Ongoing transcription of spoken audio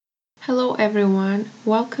Hello everyone,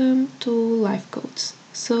 welcome to Life Codes.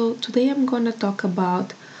 So today I'm gonna talk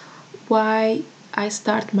about why I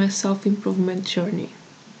start my self-improvement journey.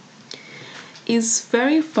 It's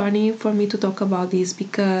very funny for me to talk about this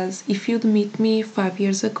because if you'd meet me 5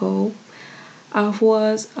 years ago, I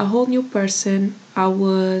was a whole new person. I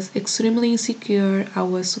was extremely insecure, I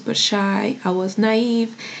was super shy, I was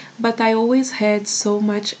naive, but I always had so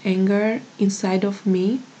much anger inside of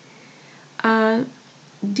me. And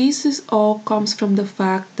this is all comes from the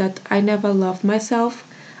fact that I never loved myself.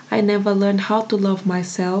 I never learned how to love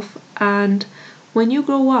myself. And when you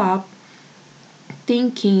grow up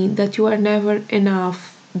thinking that you are never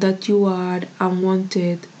enough, that you are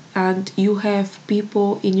unwanted, and you have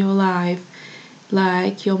people in your life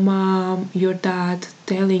like your mom, your dad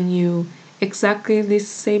telling you exactly the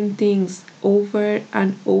same things over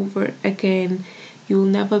and over again. You'll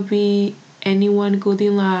never be anyone good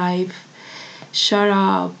in life. Shut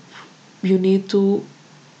up, you need to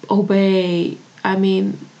obey. I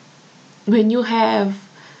mean, when you have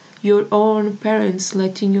your own parents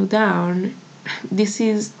letting you down, this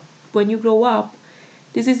is when you grow up,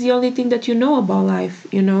 this is the only thing that you know about life.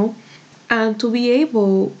 And to be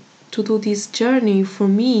able to do this journey for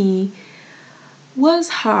me was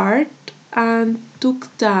hard and took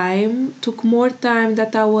more time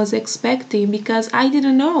than I was expecting because I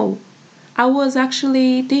didn't know. I was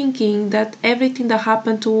actually thinking that everything that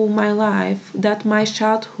happened to my life, that my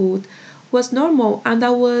childhood, was normal, and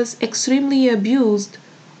I was extremely abused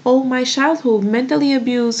all my childhood, mentally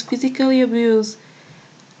abused, physically abused.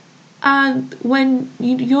 And when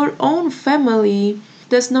your own family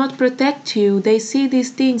does not protect you, they see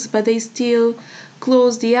these things but they still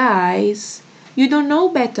close the eyes, you don't know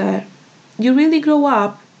better. You really grow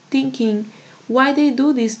up thinking, why they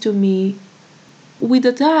do this to me? With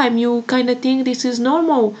the time you kind of think this is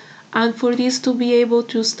normal, and for this to be able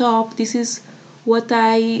to stop, this is what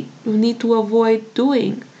I need to avoid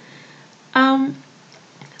doing. Um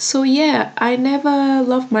so yeah, I never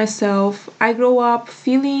loved myself. I grow up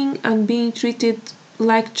feeling and being treated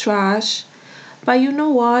like trash. But you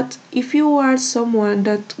know what, if you are someone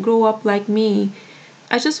that grow up like me,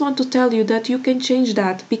 I just want to tell you that you can change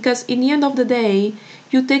that, because in the end of the day,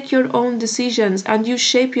 you take your own decisions and you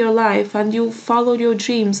shape your life and you follow your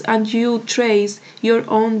dreams and you trace your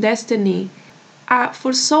own destiny.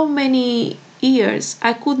 For so many years,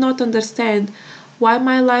 I could not understand why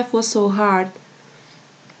my life was so hard.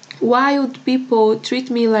 Why would people treat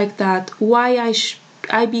me like that? Why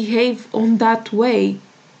I behave on that way?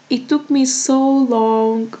 It took me so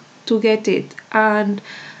long to get it, and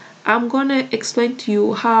I'm gonna explain to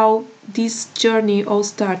you how this journey all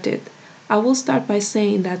started. I will start by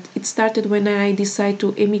saying that it started when I decided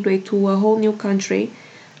to immigrate to a whole new country.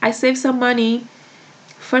 I saved some money.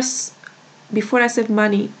 First, before I saved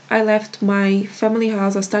money, I left my family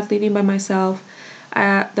house. I started living by myself.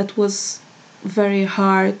 That was very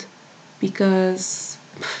hard because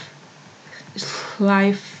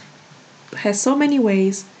life has so many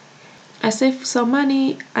ways. I saved some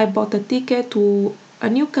money, I bought a ticket to a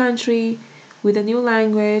new country with a new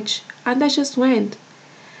language, and I just went.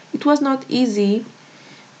 It was not easy.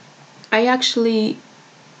 I actually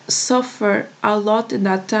suffered a lot in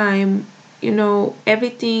that time.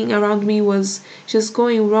 Everything around me was just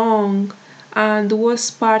going wrong. And the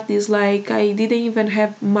worst part is like I didn't even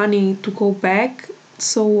have money to go back,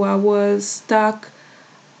 so I was stuck.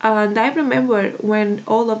 And I remember when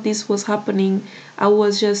all of this was happening, I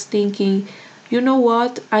was just thinking, you know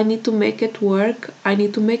what? I need to make it work. I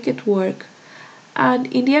need to make it work. And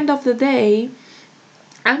in the end of the day,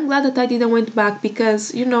 I'm glad that I didn't went back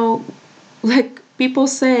because, like people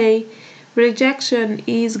say, rejection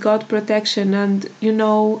is God protection. And,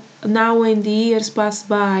 now when the years pass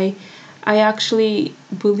by, I actually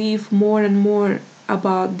believe more and more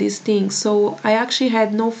about these things. So I actually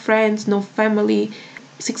had no friends, no family,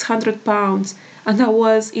 600 pounds. And I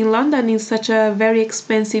was in London, in such a very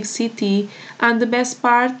expensive city. And the best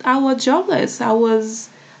part, I was jobless. I was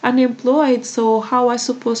unemployed. So how I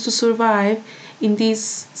supposed to survive in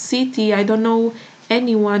this city? I don't know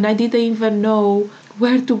anyone. I didn't even know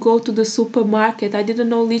where to go to the supermarket. I didn't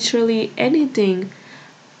know literally anything.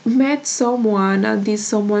 Met someone, and this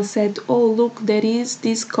someone said, oh look, there is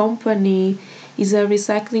this company, is a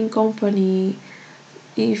recycling company.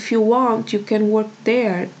 If you want, you can work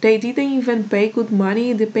there. They didn't even pay good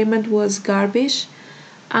money. The payment was garbage.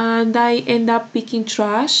 And I end up picking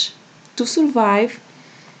trash to survive.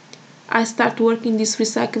 I start working this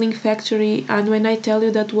recycling factory, and when I tell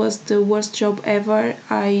you that was the worst job ever,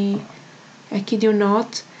 I kid you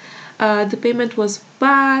not. The payment was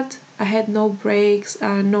bad. I had no breaks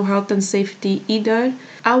and no health and safety either.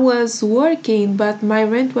 I was working, but my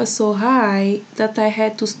rent was so high that I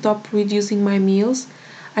had to stop reducing my meals.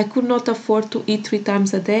 I could not afford to eat 3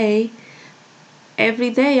 times a day. Every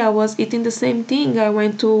day I was eating the same thing. I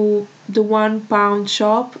went to the £1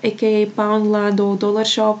 shop, aka Poundland or Dollar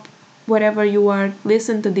Shop, wherever you are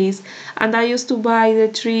listen to this, and I used to buy the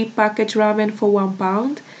 3 package ramen for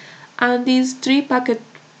 £1. And these 3 packet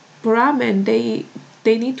ramen,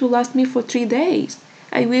 they need to last me for 3 days.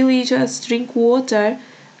 I really just drink water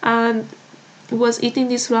and was eating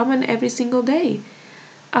this ramen every single day.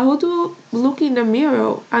 I would look in the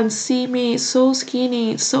mirror and see me so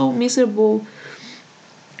skinny, so miserable.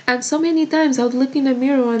 And so many times I would look in the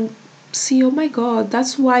mirror and see, oh my god,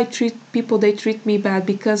 that's why they treat me bad,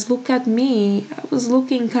 because look at me. I was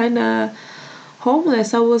looking kind of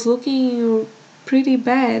homeless. I was looking pretty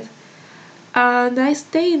bad. And I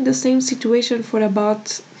stayed in the same situation for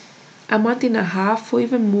about a month and a half or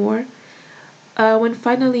even more. When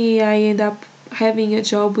finally I ended up having a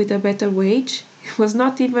job with a better wage. It was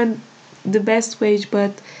not even the best wage,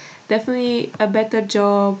 but definitely a better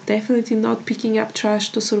job, definitely not picking up trash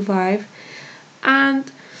to survive. And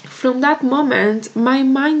from that moment, my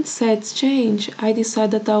mindset changed. I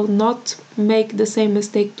decided I would not make the same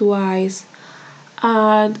mistake twice.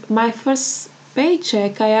 And my first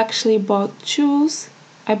paycheck, I actually bought shoes.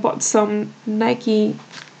 I bought some Nike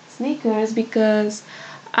sneakers because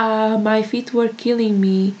my feet were killing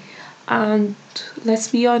me. And let's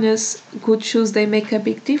be honest, good shoes, they make a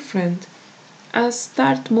big difference. I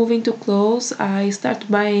start moving to clothes. I start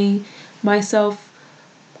buying myself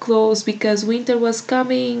clothes because winter was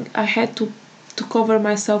coming. I had to cover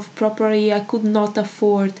myself properly. I could not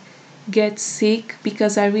afford get sick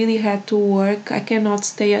because I really had to work. I cannot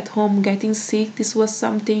stay at home getting sick. This was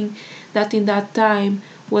something that in that time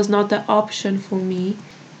was not an option for me.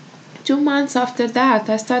 2 months after that,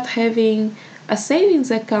 I started having a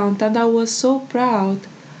savings account and I was so proud.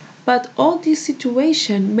 But all this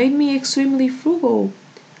situation made me extremely frugal.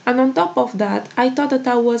 And on top of that, I thought that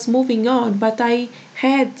I was moving on, but I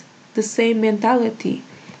had the same mentality.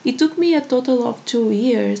 It took me a total of 2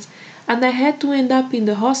 years, and I had to end up in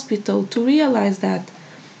the hospital to realize that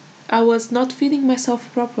I was not feeding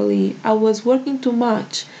myself properly, I was working too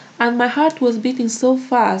much, and my heart was beating so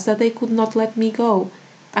fast that they could not let me go.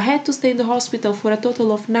 I had to stay in the hospital for a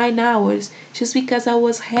total of 9 hours just because I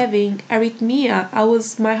was having arrhythmia.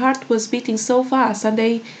 My heart was beating so fast, and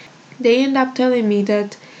they end up telling me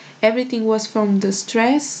that everything was from the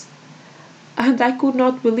stress, and I could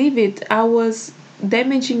not believe it. I was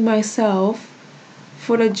damaging myself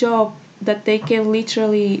for a job that they can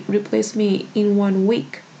literally replace me in 1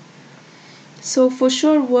 week. So for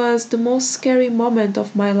sure was the most scary moment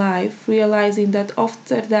of my life, realizing that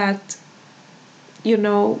after that,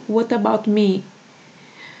 what about me?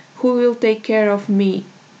 Who will take care of me?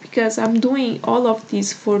 Because I'm doing all of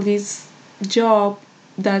this for this job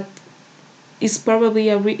that is probably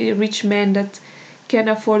a rich man that can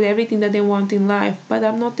afford everything that they want in life, but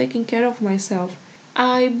I'm not taking care of myself.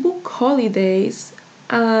 I booked holidays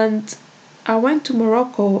and I went to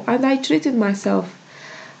Morocco and I treated myself.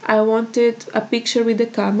 I wanted a picture with the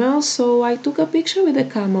camels, so I took a picture with the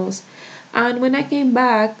camels. And when I came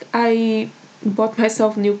back, I bought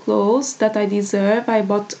myself new clothes that I deserve. I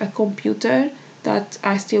bought a computer that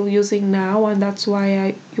I'm still using now, and that's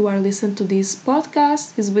why you are listening to this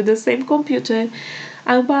podcast is with the same computer.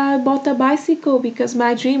 And I bought a bicycle because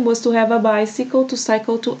my dream was to have a bicycle to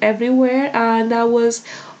cycle to everywhere, and I was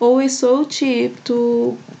always so cheap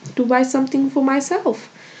to buy something for myself.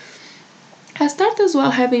 I started as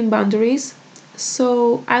well having boundaries,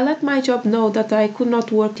 so I let my job know that I could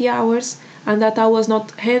not work the hours and that I was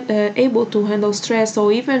not able to handle stress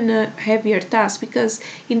or even heavier tasks, because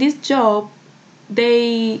in this job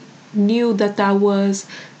they knew that I was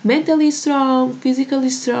mentally strong, physically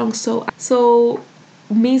strong. So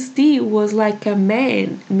Miss D was like a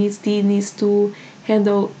man. Miss D needs to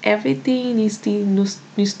handle everything, needs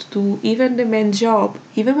to do even the man's job.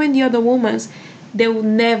 Even when the other women's, they would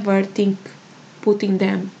never think putting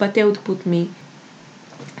them, but they would put me.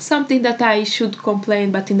 Something that I should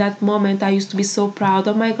complain, but in that moment I used to be so proud.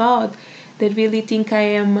 Oh my god, they really think I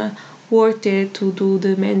am worth it to do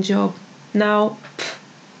the man job. Now,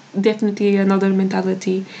 definitely another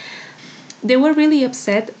mentality. They were really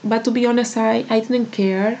upset, but to be honest, I didn't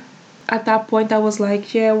care. At that point I was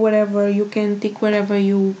like, yeah, whatever, you can take wherever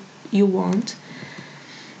you want.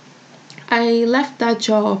 I left that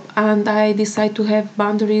job and I decided to have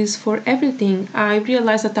boundaries for everything. I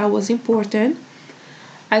realized that I was important.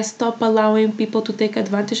 I stopped allowing people to take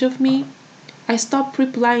advantage of me. I stopped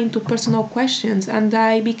replying to personal questions and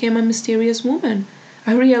I became a mysterious woman.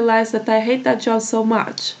 I realized that I hate that job so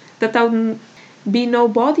much that I would be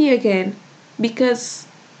nobody again because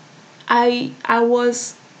I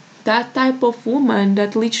was that type of woman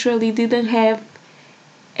that literally didn't have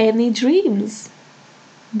any dreams.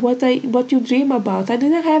 What you dream about? I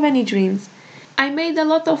didn't have any dreams. I made a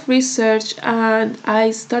lot of research and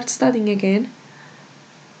I started studying again.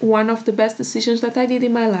 One of the best decisions that I did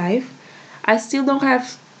in my life. I still don't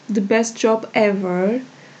have the best job ever.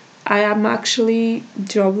 I am actually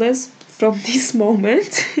jobless from this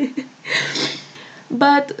moment.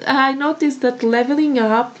 But I noticed that leveling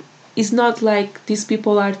up is not like these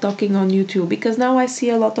people are talking on YouTube, because now I see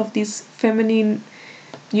a lot of these feminine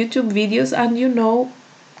YouTube videos, and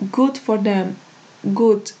good for them.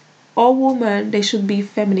 Good. All women, they should be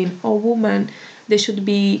feminine. All women, they should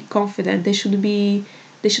be confident. They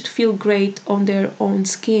should feel great on their own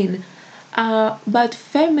skin. But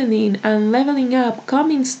feminine and leveling up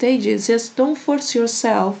come in stages. Just don't force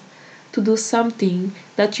yourself to do something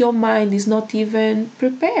that your mind is not even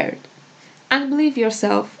prepared. And believe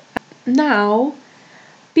yourself. Now,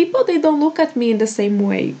 people, they don't look at me in the same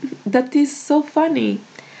way. That is so funny.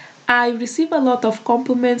 I receive a lot of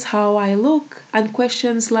compliments how I look and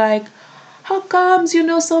questions like, how comes you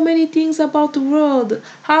know so many things about the world?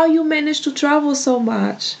 How you manage to travel so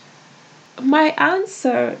much? My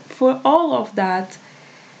answer for all of that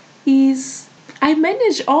is I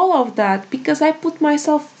manage all of that because I put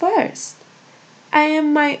myself first. I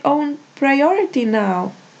am my own priority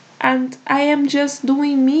now, and I am just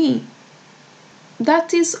doing me.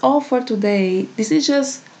 That is all for today. This is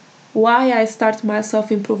just why I start my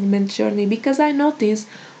self improvement journey, because I notice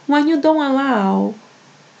when you don't allow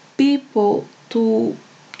people to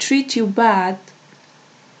treat you bad,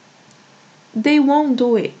 they won't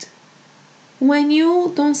do it. When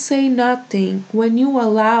you don't say nothing, when you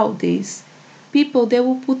allow this, people, they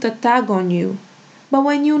will put a tag on you. But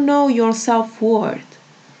when you know your self worth,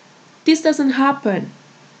 this doesn't happen.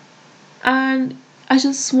 And I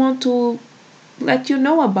just want to let you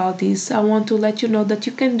know about this. I want to let you know that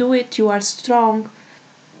you can do it. You are strong.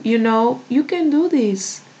 You can do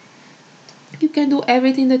this. You can do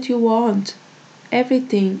everything that you want.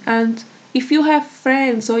 Everything. And if you have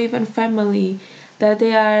friends or even family that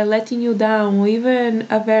they are letting you down, or even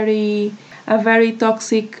a very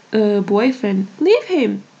toxic boyfriend, leave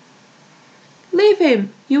him. Leave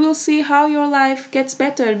him. You will see how your life gets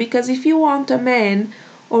better, because if you want a man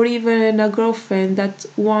or even a girlfriend that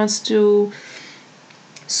wants to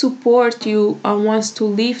support you and wants to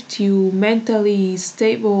lift you mentally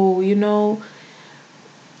stable,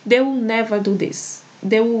 they will never do this.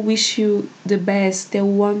 They will wish you the best. They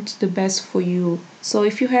will want the best for you. So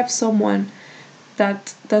if you have someone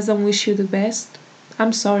that doesn't wish you the best,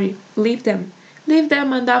 I'm sorry. Leave them. Leave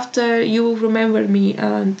them, and after you will remember me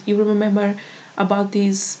and you will remember about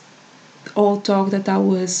this old talk that I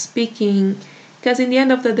was speaking. Because in the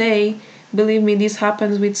end of the day, believe me, this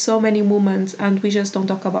happens with so many moments and we just don't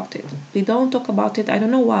talk about it. We don't talk about it. I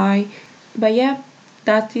don't know why. But yeah,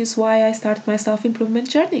 that is why I start my self improvement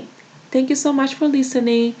journey. Thank you so much for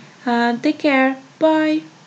listening and take care. Bye.